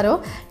చేస్తారో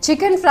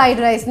చికెన్ ఫ్రైడ్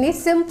రైస్ని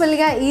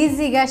సింపుల్గా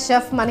ఈజీగా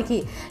షెఫ్ మనకి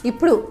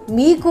ఇప్పుడు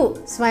మీకు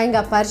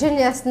స్వయంగా పరిచయం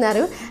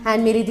చేస్తున్నారు.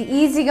 అండ్ మీరు ఇది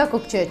ఈజీగా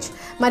కుక్ చేయొచ్చు.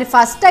 మరి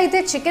ఫస్ట్ అయితే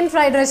చికెన్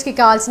ఫ్రైడ్ రైస్కి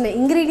కావాల్సిన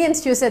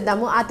ఇంగ్రీడియంట్స్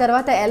చూసేద్దాము. ఆ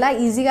తర్వాత ఎలా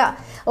ఈజీగా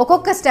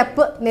ఒక్కొక్క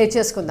step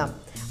నేర్చేసుకుందాం.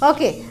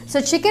 Okay, so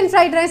chicken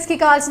fried రైస్కి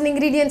కావాల్సిన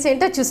ఇంగ్రీడియంట్స్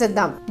ఏంటో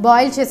చూసేద్దాం.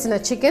 బాయిల్ చేసిన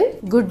చికెన్,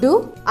 గుడ్డు,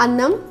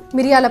 అన్నం,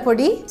 మిరియాల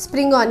పొడి,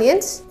 spring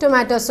onions,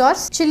 tomato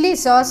sauce, chilli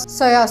sauce,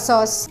 soya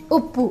sauce,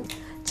 ఉప్పు.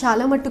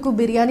 చాలా మట్టుకు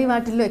బిర్యానీ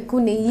వాటిల్లో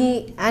ఎక్కువ నెయ్యి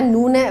అండ్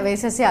నూనె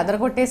వేసేసి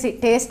అదరగొట్టేసి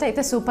టేస్ట్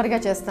అయితే సూపర్గా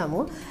చేస్తాము.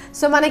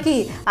 సో మనకి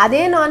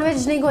అదే నాన్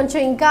వెజ్ని కొంచెం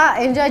ఇంకా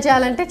ఎంజాయ్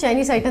చేయాలంటే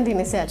చైనీస్ ఐటమ్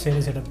తినేసేయాలి,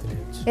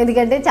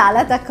 ఎందుకంటే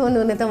చాలా తక్కువ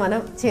నూనెతో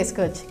మనం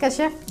చేసుకోవచ్చు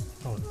కదా.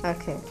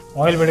 Okay,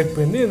 oil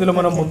వేడెక్కిపోయింది. ఇందులో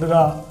మనం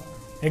ముందుగా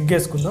ఎగ్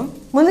వేసుకుందాం.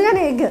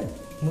 ముందుగానే ఎగ్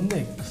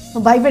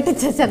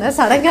భయపెట్టించేసాను,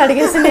 సడన్గా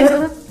అడిగేసి నేను.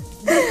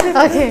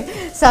 ఓకే,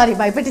 సారీ,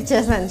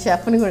 భయపెట్టించేసాను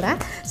షెఫ్ని కూడా.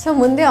 సో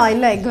ముందే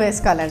ఆయిల్లో ఎగ్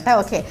వేసుకోవాలంట.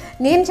 ఓకే,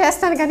 నేను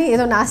చేస్తాను కానీ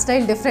ఏదో నా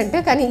స్టైల్ డిఫరెంట్,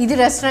 కానీ ఇది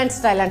రెస్టారెంట్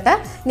స్టైల్ అంట.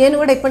 నేను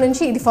కూడా ఇప్పటి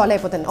నుంచి ఇది ఫాలో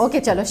అయిపోతాను.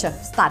 ఓకే చలో షెఫ్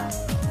స్టార్ట్.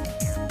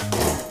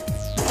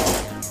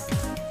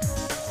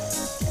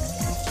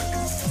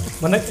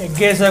 మనం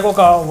ఎగ్ వేసాక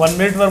ఒక 1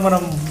 minute వరకు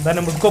మనం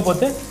దాన్ని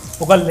ముట్టుకోపోతే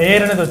ఒక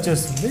లేయర్ అనేది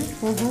వచ్చేస్తుంది.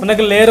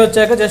 మనకి లేయర్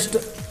వచ్చాక జస్ట్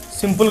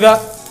సింపుల్గా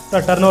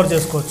టర్న్ ఓవర్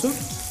చేసుకోవచ్చు.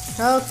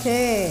 ఓకే,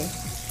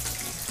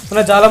 మన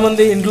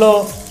చాలామంది ఇంట్లో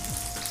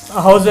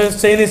హౌస్ వైఫ్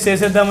చైనీస్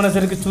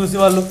చేసేద్దామనేసరికి చూసి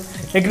వాళ్ళు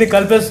ఎగ్ని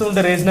కలిపేస్తూ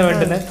ఉంటారు వేసిన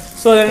వెంటనే.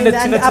 సో అదంటే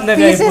చిన్న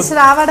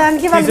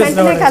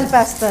వెంటనే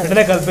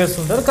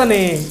కలిపేస్తుంటారు, కానీ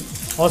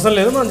అవసరం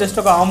లేదు. మనం జస్ట్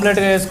ఒక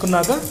ఆమ్లెట్గా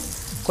వేసుకున్నాక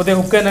కొద్దిగా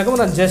కుక్ అయినాక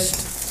మనం జస్ట్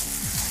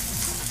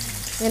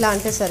ఇలా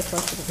అంటే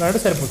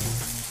సరిపోతుంది.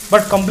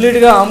 బట్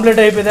కంప్లీట్గా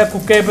ఆమ్లెట్ అయిపోయేదాకా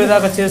కుక్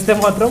అయిపోయేదాకా చేస్తే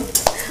మాత్రం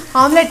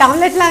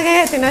ఆమ్లెట్ లాగే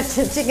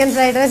తినచ్చు. Chicken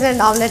fried rice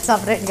and omelette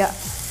సపరేట్గా.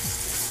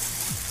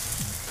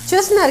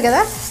 చూస్తున్నారు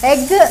కదా,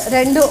 ఎగ్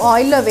 2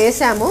 ఆయిల్లో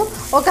వేసాము.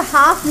 ఒక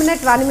 1/2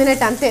 minute 1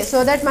 minute అంతే. సో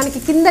దట్ మనకి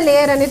కింద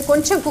లేయర్ అనేది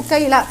కొంచెం కుక్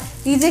అయ్యి ఇలా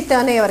ఈజీ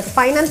టర్న్ అయ్యే వరకు,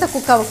 పైన అంతా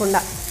కుక్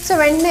అవ్వకుండా. సో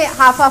వెంటనే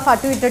హాఫ్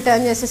అటు ఇటు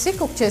టర్న్ చేసేసి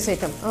కుక్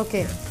చేసేయటం.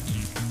 ఓకే,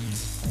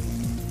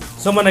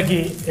 సో మనకి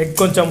ఎగ్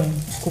కొంచెం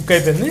కుక్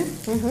అయిపోయింది.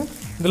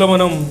 ఇందులో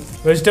మనం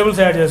వెజిటేబుల్స్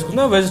యాడ్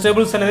చేసుకుందాం.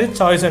 వెజిటేబుల్స్ అనేది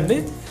చాయిస్ అండి.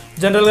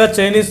 జనరల్గా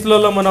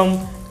చైనీస్లలో మనం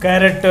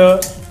క్యారెట్,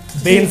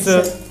 బీన్స్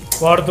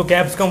వాడుతూ,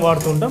 క్యాప్సికమ్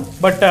వాడుతుంటాం.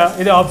 బట్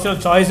ఇది ఆప్షనల్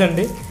చాయిస్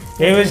అండి.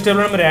 ఏ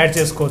వెజిటేబుల్ మీరు యాడ్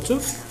చేసుకోవచ్చు.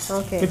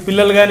 మీ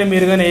పిల్లలు కానీ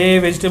మీరు కానీ ఏ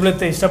వెజిటేబుల్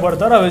అయితే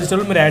ఇష్టపడతారో ఆ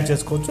వెజిటేబుల్ మీరు యాడ్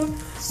చేసుకోవచ్చు.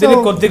 దీన్ని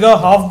కొద్దిగా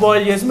హాఫ్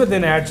బాయిల్ చేసి మీరు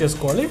దీన్ని యాడ్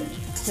చేసుకోవాలి.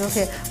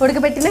 ఓకే,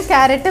 ఉడకబెట్టిన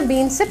క్యారెట్,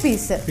 బీన్స్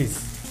పీస్.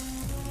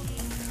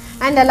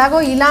 అండ్ అలాగో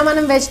ఇలా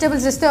మనం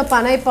వెజిటేబుల్స్ ఇస్తే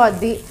పని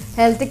అయిపోద్ది.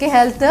 హెల్త్కి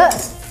హెల్త్,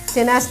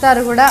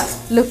 తినేస్తారు కూడా,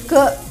 లుక్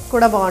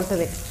కూడా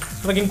బాగుంటుంది.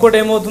 మనకి ఇంకోటి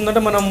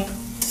ఏమవుతుందంటే మనం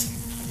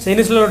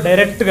చైనీస్లో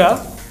డైరెక్ట్గా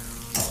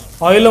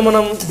ఆయిల్లో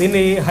మనం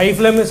దీన్ని హై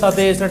ఫ్లేమ్ మీద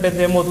సాతే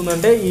చేసినట్టయితే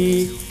ఏమవుతుందంటే ఈ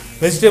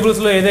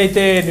వెజిటేబుల్స్లో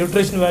ఏదైతే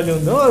న్యూట్రిషన్ వాల్యూ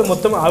ఉందో అది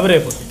మొత్తం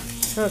ఆవిరైపోతుంది,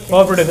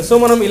 ఎవాపరేట్ అవుతుంది. సో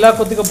మనం ఇలా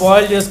కొద్దిగా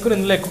బాయిల్ చేసుకుని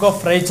ఇందులో ఎక్కువగా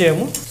ఫ్రై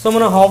చేయము. సో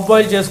మనం హాఫ్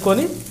బాయిల్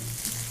చేసుకొని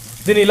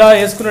దీన్ని ఇలా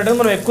వేసుకున్నట్టు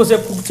మనం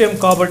ఎక్కువసేపు కుక్ చేయము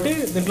కాబట్టి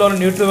దీంట్లో ఉన్న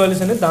న్యూట్రి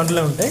వాల్యూస్ అనేది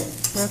దాంట్లో ఉంటాయి.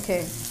 ఓకే,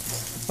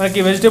 మనకి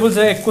వెజిటేబుల్స్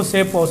ఎక్కువ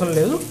సేపు అవసరం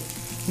లేదు.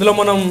 ఇందులో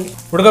మనం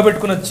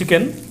ఉడకబెట్టుకున్న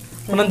చికెన్,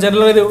 మనం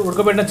జనరల్గా ఇది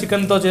ఉడకబెట్టిన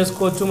చికెన్తో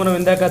చేసుకోవచ్చు. మనం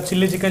ఇందాక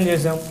చిల్లీ చికెన్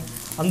చేసాం,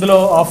 అందులో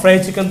ఆ ఫ్రై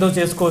చికెన్తో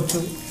చేసుకోవచ్చు.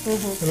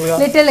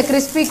 లిటిల్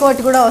క్రిస్పీ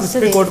కోట్ కూడా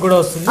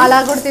వస్తుంది, అలా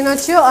కూడా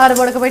తినొచ్చు. ఆరు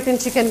ఉడకబెట్టిన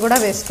చికెన్ కూడా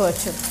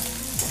వేసుకోవచ్చు.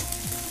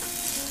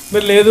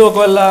 మీరు లేదు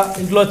ఒకవేళ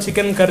ఇంట్లో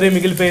చికెన్ కర్రీ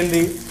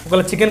మిగిలిపోయింది,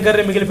 ఒకవేళ చికెన్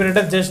కర్రీ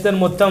మిగిలిపోయినట్టే జస్ట్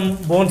దాన్ని మొత్తం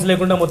బోన్స్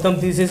లేకుండా మొత్తం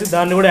తీసేసి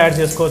దాన్ని కూడా యాడ్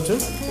చేసుకోవచ్చు.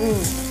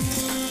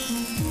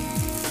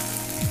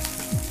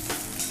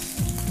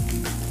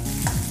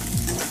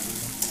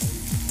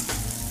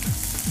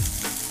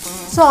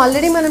 సో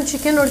ఆల్రెడీ మనం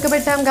చికెన్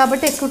ఉడకబెట్టాం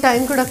కాబట్టి ఎక్కువ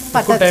టైం కూడా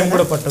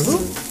పట్టదు.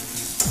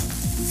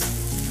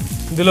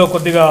 ఇందులో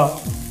కొద్దిగా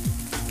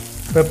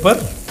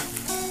పెప్పర్,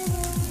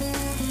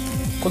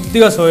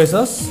 కొద్దిగా సోయా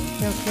సాస్.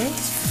 ఓకే,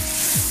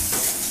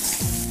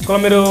 ఒకవేళ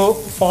మీరు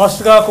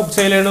ఫాస్ట్గా కుక్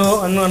చేయలేను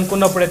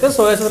అనుకున్నప్పుడైతే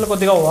సోయా సాస్లో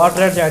కొద్దిగా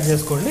వాటర్ యాడ్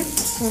చేసుకోండి.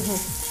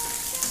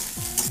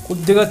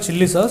 కొద్దిగా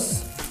చిల్లీ సాస్.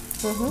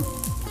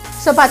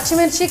 సో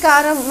పచ్చిమిర్చి,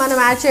 కారం మనం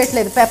యాడ్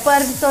చేయట్లేదు,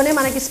 పెప్పర్తోనే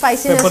మనకి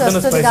స్పైసీనెస్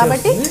వస్తుంది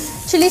కాబట్టి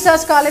చిల్లీ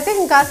సాస్ కావాలైతే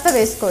ఇంకాస్త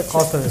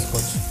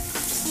వేసుకోవచ్చు.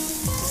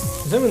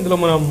 ఇందులో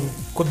మనం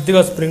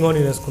కొద్దిగా స్ప్రింగ్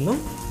ఆనియన్ వేసుకుందాం.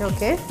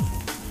 ఓకే,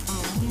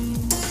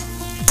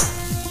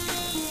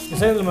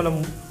 మనం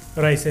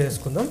రైస్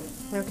వేసుకుందాం.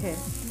 ఓకే,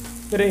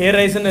 మీరు ఏ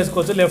రైస్ అని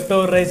వేసుకోవచ్చు. లెఫ్ట్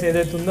ఓవర్ రైస్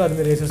ఏదైతే ఉందో అది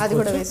మీరు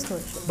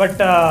వేసేసుకోవచ్చు.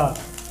 బట్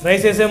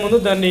రైస్ వేసే ముందు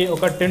దాన్ని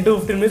ఒక 10 to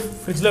 15 minutes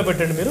ఫ్రిడ్జ్లో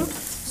పెట్టండి మీరు.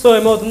 సో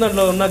ఏమవుతుంది,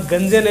 దాంట్లో ఉన్న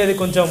గంజి అనేది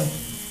కొంచెం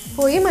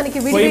పోయి మనకి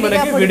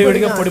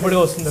విడివిడిగా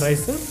పొడిగా వస్తుంది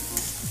రైస్.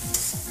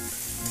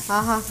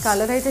 ఆహా,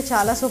 కలర్ అయితే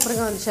చాలా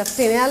సూపర్గా ఉంది షెఫ్.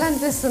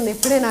 తినేయాలనిపిస్తుంది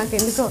ఇప్పుడే నాకు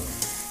ఎందుకో.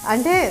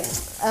 అంటే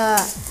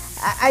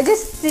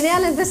జస్ట్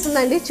తినేయాలనిపిస్తుంది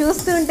అండి,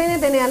 చూస్తుంటేనే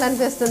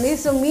తినేయాలనిపిస్తుంది.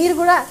 సో మీరు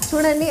కూడా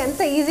చూడండి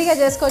ఎంత ఈజీగా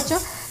చేసుకోవచ్చు.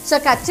 సో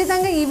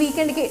ఖచ్చితంగా ఈ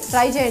వీకెండ్కి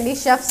ట్రై చేయండి.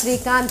 షెఫ్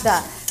శ్రీకాంత్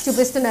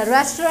చూపిస్తున్న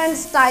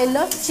రెస్టారెంట్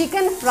స్టైల్లో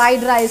చికెన్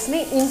ఫ్రైడ్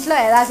రైస్ని ఇంట్లో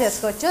ఎలా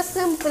చేసుకోవచ్చో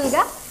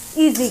సింపుల్గా,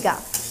 ఈజీగా.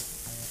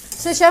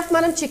 సో షెఫ్,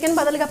 మనం చికెన్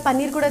బదులుగా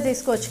పన్నీర్ కూడా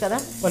తీసుకోవచ్చు కదా?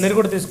 పన్నీర్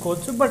కూడా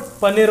తీసుకోవచ్చు, బట్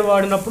పన్నీర్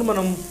వాడినప్పుడు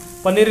మనం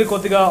పన్నీర్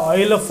కొద్దిగా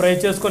ఆయిల్లో ఫ్రై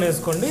చేసుకొని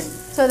వేసుకోండి.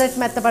 సో దట్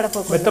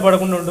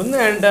మెత్తపడకుండా ఉంటుంది.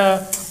 అండ్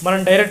మనం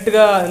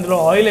డైరెక్ట్గా ఇందులో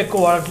ఆయిల్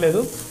ఎక్కువ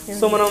వాడట్లేదు.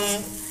 సో మనం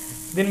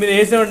దీని మీద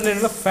వేసిన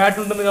వెంటనే ఫ్యాట్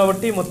ఉంటుంది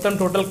కాబట్టి మొత్తం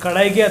టోటల్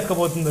కడాయికి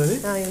అతకపోతుంది అది.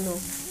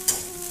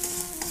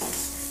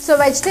 సో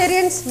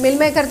వెజిటేరియన్స్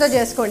మిల్ మేకర్తో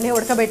చేసుకోండి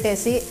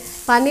ఉడకబెట్టేసి,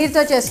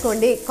 పన్నీర్తో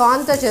చేసుకోండి,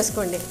 కార్న్తో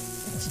చేసుకోండి.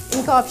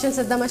 ఇంకా ఆప్షన్స్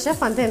ఇద్దామా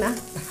షెఫ్? అంతేనా?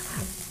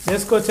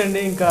 చేసుకోవచ్చండి,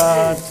 ఇంకా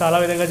చాలా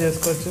విధంగా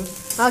చేసుకోవచ్చు.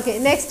 ఓకే,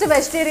 నెక్స్ట్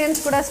వెజిటేరియన్స్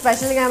కూడా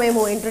స్పెషల్గా మేము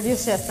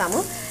ఇంట్రడ్యూస్ చేస్తాము.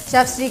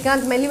 షెఫ్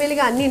శ్రీకాంత్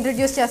మెల్లిమెల్లిగా అన్ని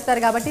ఇంట్రడ్యూస్ చేస్తారు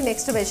కాబట్టి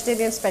నెక్స్ట్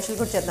వెజిటేరియన్ స్పెషల్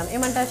కూడా చేద్దాం.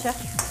 ఏమంటారు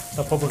షెఫ్?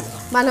 తప్పకుండా.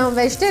 మనం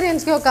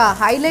వెజిటేరియన్స్కి ఒక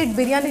హైలైట్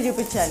బిర్యానీ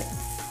చూపించాలి.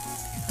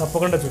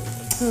 తప్పకుండా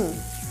చూపించాలి.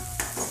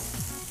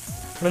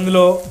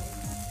 ఇందులో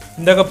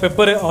ఇందాక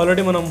పెప్పర్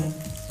ఆల్రెడీ మనం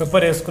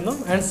పెప్పర్ వేసుకున్నాం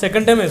అండ్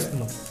సెకండ్ టైం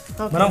వేసుకున్నాం.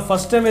 మనం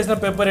ఫస్ట్ టైం వేసిన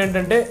పెప్పర్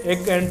ఏంటంటే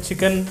ఎగ్ అండ్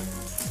చికెన్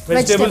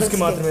వెజిటేబుల్స్కి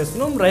మాత్రం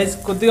వేస్తున్నాం. రైస్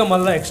కొద్దిగా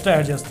మళ్ళీ ఎక్స్ట్రా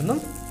యాడ్ చేస్తున్నాం.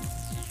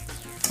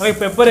 మనకి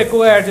పెప్పర్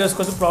ఎక్కువగా యాడ్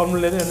చేసుకోవచ్చు, ప్రాబ్లం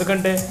లేదు.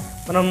 ఎందుకంటే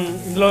మనం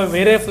ఇందులో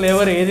వేరే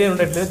ఫ్లేవర్ ఏది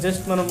ఉండట్లేదు.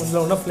 జస్ట్ మనం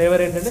ఇందులో ఉన్న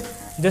ఫ్లేవర్ ఏంటంటే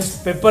జస్ట్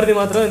పెప్పర్ది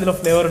మాత్రం ఇందులో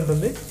ఫ్లేవర్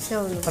ఉంటుంది.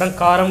 మనం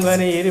కారం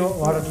కానీ ఏది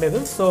వాడట్లేదు.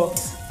 సో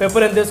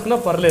పెప్పర్ ఎంత వేసుకున్నా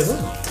పర్లేదు.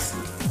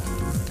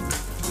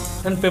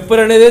 అండ్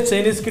పెప్పర్ అనేది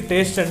చైనీస్కి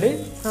టేస్ట్ అండి.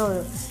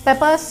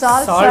 పెప్పర్,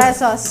 సాల్ట్,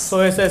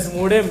 సోయా సాస్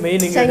మూడే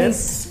మెయిన్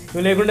ఇంగ్రీడియంట్స్.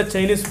 ఇవి లేకుండా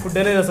చైనీస్ ఫుడ్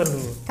అనేది అసలు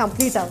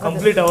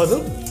కంప్లీట్ అవ్వదు.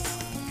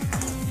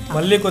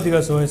 మళ్ళీ కొద్దిగా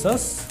సోయా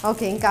సాస్.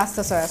 ఓకే,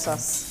 ఇంకాస్త సోయా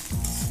సాస్.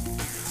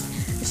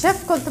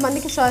 షెఫ్,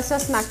 కొంతమందికి సోయా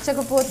సాస్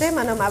నచ్చకపోతే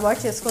మనం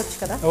అవాయిడ్ చేసుకోవచ్చు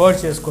కదా? అవాయిడ్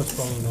చేసుకోవచ్చు,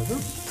 ప్రాబ్లం లేదు.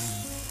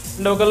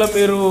 అండ్ ఒకవేళ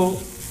మీరు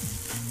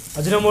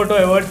అజినోమోటో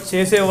అవాయిడ్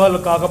చేసే వాళ్ళు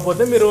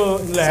కాకపోతే మీరు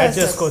ఇందులో యాడ్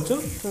చేసుకోవచ్చు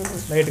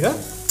లైట్గా,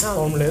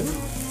 ప్రాబ్లం లేదు.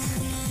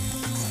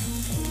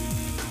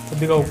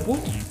 కొద్దిగా ఉప్పు.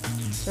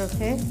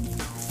 ఓకే,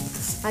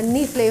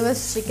 అన్ని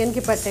ఫ్లేవర్స్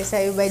చికెన్కి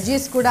పట్టేసాయి.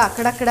 వెజ్జీస్ కూడా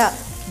అక్కడక్కడ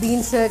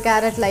beans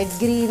carrot light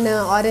green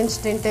orange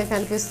tint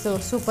కనిపిస్తూ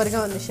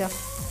సూపర్గా ఉంది షెఫ్.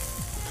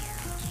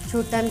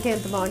 చూడటానికి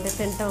ఎంత బాగుంటుంది,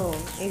 తింటాం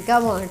ఇంకా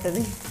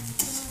బాగుంటుంది.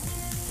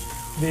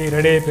 ఇది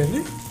రెడీ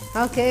అయిపోయింది.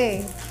 ఓకే,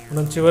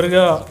 మనం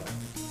చివరిగా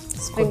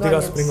కొద్దిగా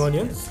స్ప్రింగ్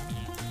ఆనియన్స్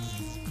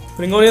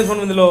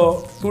మనం ఇందులో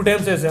 2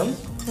 times వేసాం.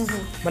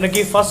 మనకి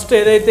ఫస్ట్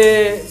ఏదైతే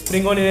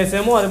స్ప్రింగ్ ఆనియన్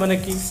వేసామో అది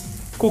మనకి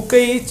కుక్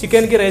అయ్యి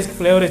చికెన్కి రైస్కి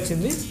ఫ్లేవర్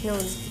ఇచ్చింది.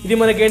 ఇది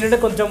మనకి ఏంటంటే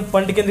కొంచెం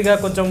పంటి కిందగా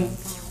కొంచెం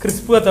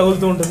క్రిస్ప్గా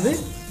తగులుతూ ఉంటుంది,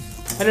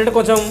 ఏంటంటే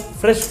కొంచెం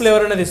ఫ్రెష్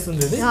ఫ్లేవర్ అనేది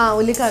ఇస్తుంది. ఇది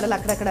ఉల్లికాడలు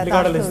అక్కడక్కడ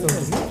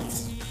ఇస్తుంది.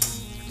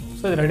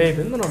 సో ఇది రెడీ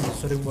అయిపోయింది, మనం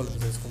సర్వింగ్ బౌల్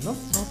చేసుకుందాం.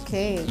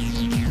 ఓకే,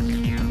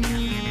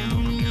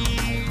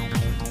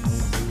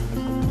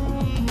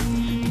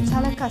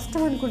 చాలా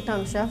కష్టం అనుకుంటాం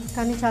షెఫ్,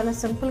 కానీ చాలా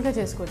సింపుల్గా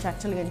చేసుకోవచ్చు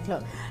యాక్చువల్గా ఇంట్లో.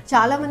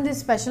 చాలామంది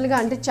స్పెషల్గా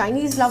అంటే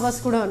చైనీస్ లవర్స్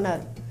కూడా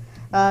ఉన్నారు,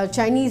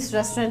 చైనీస్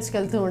రెస్టారెంట్స్కి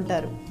వెళ్తూ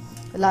ఉంటారు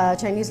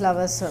Chinese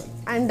lovers,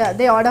 and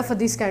they order for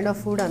this kind of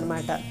food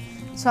అనమాట.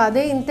 సో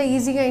అదే ఇంత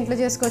ఈజీగా ఇంట్లో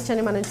చేసుకోవచ్చు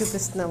అని మనం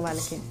చూపిస్తున్నాం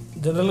వాళ్ళకి.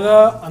 జనరల్గా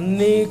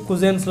అన్ని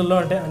కుజైన్స్లలో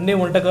అంటే అన్ని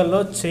వంటకాల్లో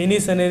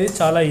చైనీస్ అనేది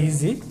చాలా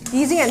ఈజీ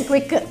అండ్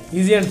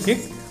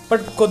క్విక్,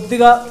 బట్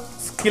కొద్దిగా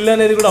స్కిల్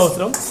అనేది కూడా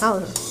అవసరం.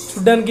 అవును,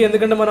 చూడ్డానికి.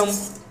 ఎందుకంటే మనం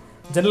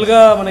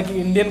జనరల్గా మనకి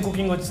ఇండియన్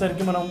కుకింగ్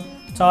వచ్చేసరికి మనం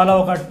చాలా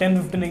ఒక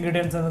 10-15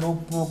 ఇంగ్రీడియంట్స్ అనేది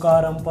ఉప్పు,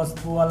 కారం,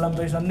 పసుపు, అల్లం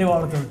పేస్ట్ అన్ని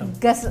వాడుతుంటాం.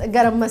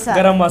 గరం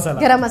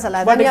మసాలా,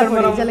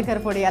 జీలకర్ర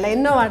పొడి అలా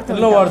ఎన్నో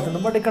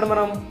వాడుతున్నాం. బట్ ఇక్కడ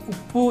మనం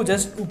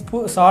జస్ట్ ఉప్పు,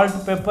 salt,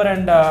 pepper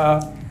and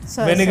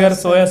vinegar,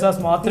 soya sauce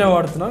మాత్రమే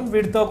వాడుతున్నాం.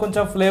 వీటితో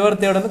కొంచెం ఫ్లేవర్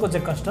తేవడం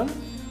కొంచెం కష్టం.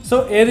 సో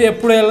ఏది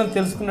ఎప్పుడు వేయాలని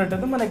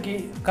తెలుసుకున్నట్టయితే మనకి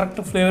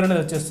కరెక్ట్ ఫ్లేవర్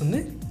అనేది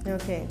వచ్చేస్తుంది.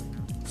 ఓకే,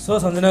 సో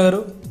సంజన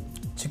గారు,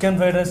 చికెన్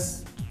ఫ్రైడ్ రైస్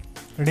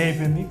రెడీ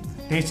అయిపోయింది.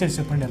 టేస్ట్ చేసి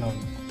చెప్పండి ఎలా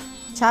ఉంది.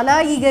 చాలా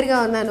ఈగర్గా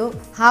ఉన్నాను.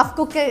 హాఫ్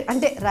కుక్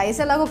అంటే రైస్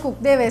ఎలాగో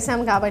కుక్దే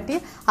వేసాం కాబట్టి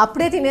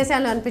అప్పుడే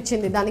తినేసాను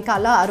అనిపించింది దానికి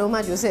అలా అరోమా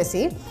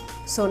చూసేసి.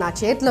 సో నా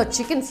చేతిలో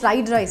చికెన్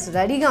ఫ్రైడ్ రైస్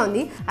రెడీగా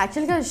ఉంది.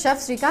 యాక్చువల్గా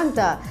షెఫ్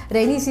శ్రీకాంత్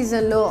రైనీ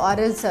సీజన్లో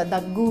ఆరెల్స్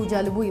దగ్గు,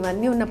 జలుబు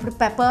ఇవన్నీ ఉన్నప్పుడు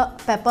పెప్పర్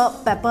పెప్పర్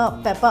పెప్పర్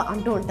పెప్పర్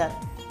అంటూ ఉంటారు.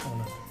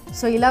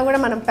 సో ఇలా కూడా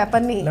మనం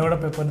పెప్పర్ని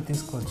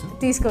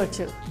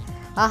తీసుకోవచ్చు.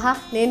 ఆహా,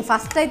 నేను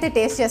ఫస్ట్ అయితే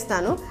టేస్ట్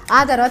చేస్తాను,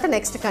 ఆ తర్వాత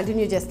నెక్స్ట్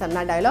కంటిన్యూ చేస్తాను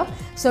నా డైలాగ్.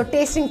 So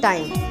tasting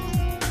time.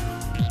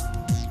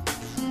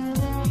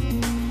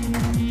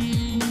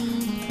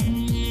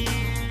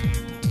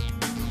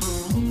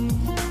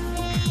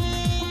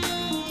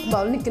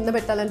 బౌల్ని కింద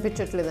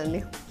పెట్టాలనిపించట్లేదండి,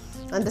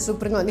 అంత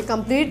సూపర్గా ఉంది.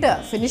 Complete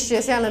finish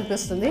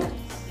చేసేయాలనిపిస్తుంది.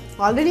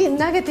 ఆల్రెడీ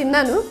ఇందాకే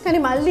తిన్నాను, కానీ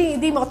మళ్ళీ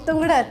ఇది మొత్తం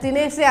కూడా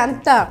తినేసే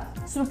అంత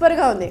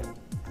సూపర్గా ఉంది.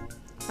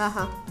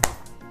 ఆహా,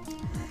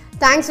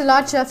 thanks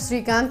lot chef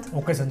Srikanth.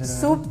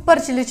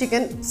 Super chilli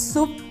chicken,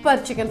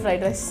 super chicken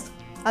fried rice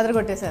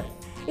అదరగొట్టేశారు.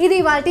 ఇది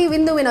వాటి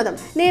విందు వినోదం.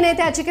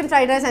 నేనైతే ఆ chicken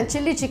fried rice and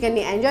chilli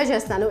చికెన్ని ఎంజాయ్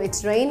చేస్తాను.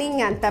 It's raining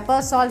and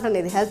pepper salt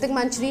అనేది హెల్త్కి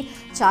మంచిది,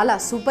 చాలా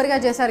సూపర్గా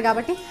చేశారు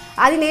కాబట్టి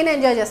అది నేను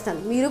ఎంజాయ్ చేస్తాను.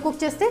 మీరు కుక్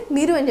చేస్తే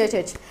మీరు ఎంజాయ్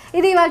చేయొచ్చు.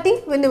 ఇది వాటి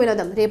విందు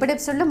వినోదం. రేపటి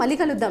ఎపిసోడ్లో మళ్ళీ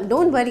కలుద్దాం.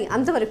 డోంట్ వరీ,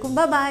 అంతవరకు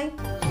బాయ్.